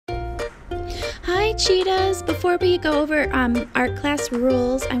Hi Cheetahs! Before we go over art class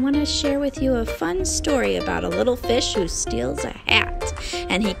rules, I want to share with you a fun story about a little fish who steals a hat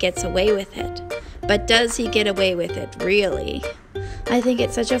and he gets away with it. But does he get away with it, really? I think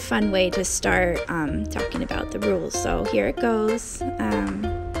it's such a fun way to start talking about the rules. So here it goes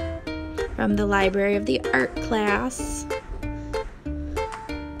from the Library of the Art class.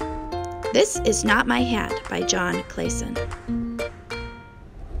 This Is Not My Hat by John Clayson.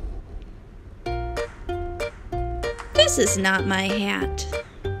 This is not my hat.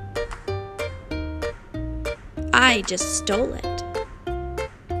 I just stole it.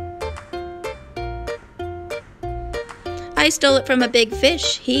 I stole it from a big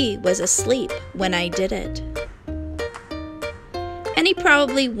fish. He was asleep when I did it. And he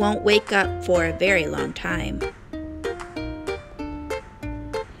probably won't wake up for a very long time.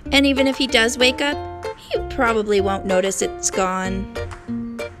 And even if he does wake up, he probably won't notice it's gone.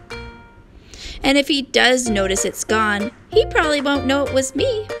 And if he does notice it's gone, he probably won't know it was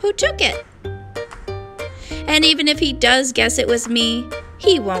me who took it. And even if he does guess it was me,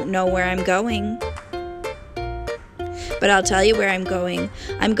 he won't know where I'm going. But I'll tell you where I'm going.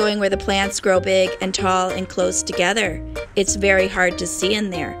 I'm going where the plants grow big and tall and close together. It's very hard to see in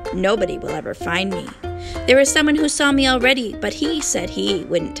there. Nobody will ever find me. There is someone who saw me already, but he said he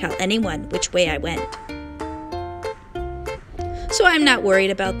wouldn't tell anyone which way I went. So I'm not worried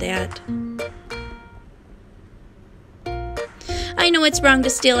about that. I know it's wrong to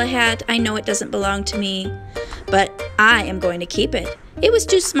steal a hat. I know it doesn't belong to me. But I am going to keep it. It was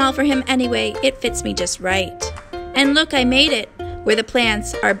too small for him anyway. It fits me just right. And look, I made it, where the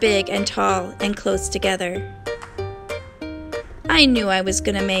plants are big and tall and close together. I knew I was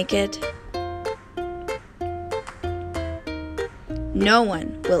going to make it. No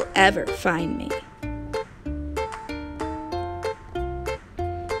one will ever find me.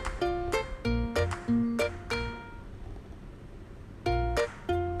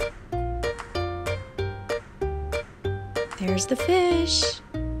 There's the fish.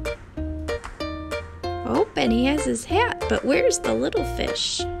 Oh, and he has his hat, but where's the little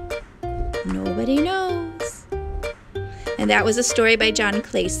fish? Nobody knows. And that was a story by John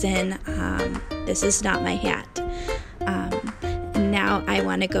Clayson. This Is Not My Hat. Now I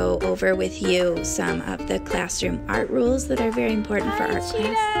want to go over with you some of the classroom art rules that are very important for art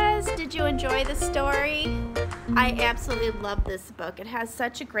class. Cheetahs! Did you enjoy the story? I absolutely love this book. It has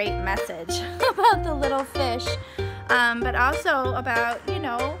such a great message about the little fish. But also about,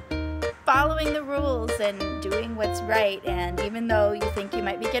 following the rules and doing what's right. And even though you think you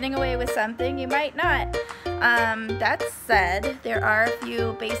might be getting away with something, you might not. That said, there are a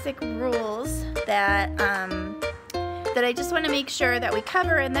few basic rules that I just want to make sure that we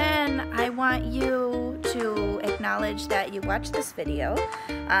cover, and then I want you to acknowledge that you watched this video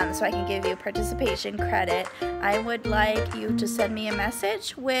so I can give you participation credit. I would like you to send me a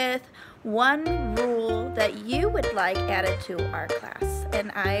message with one rule that you would like added to our class,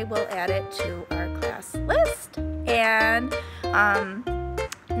 and I will add it to our class list. And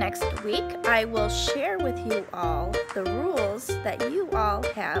next week I will share with you all the rules that you all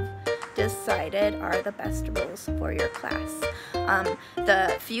have decided are the best rules for your class.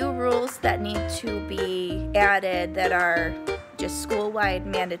 The few rules that need to be added that are just school-wide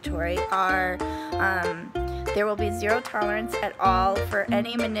mandatory are there will be zero tolerance at all for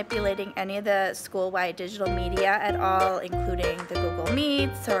any manipulating any of the school-wide digital media at all, including the Google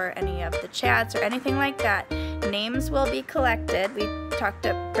Meets or any of the chats or anything like that. Names will be collected. We talked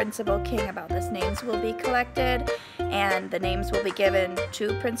to Principal King about this. Names will be collected, and the names will be given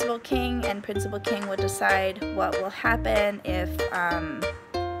to Principal King, and Principal King will decide what will happen if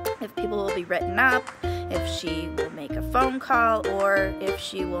people will be written up, if she will make a phone call, or if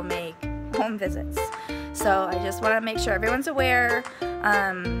she will make home visits. So I just want to make sure everyone's aware.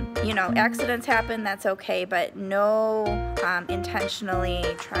 Accidents happen, that's okay, but no intentionally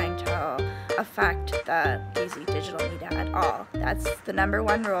trying to affect the easy digital media at all. That's the number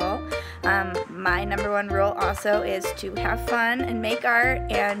one rule. My number one rule also is to have fun and make art,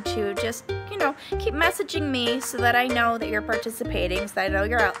 and to just, keep messaging me so that I know that you're participating, so that I know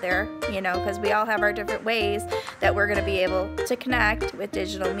you're out there, because we all have our different ways that we're going to be able to connect with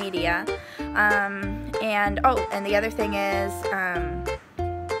digital media. And the other thing is,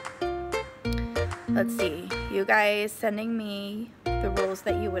 let's see, you guys sending me the rules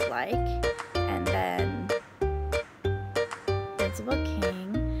that you would like, and then Principal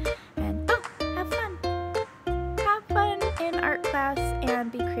King, and have fun in art class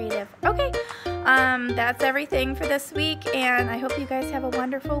and be creative. Okay, that's everything for this week, and I hope you guys have a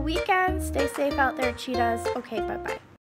wonderful weekend. Stay safe out there, Cheetahs. Okay, bye-bye.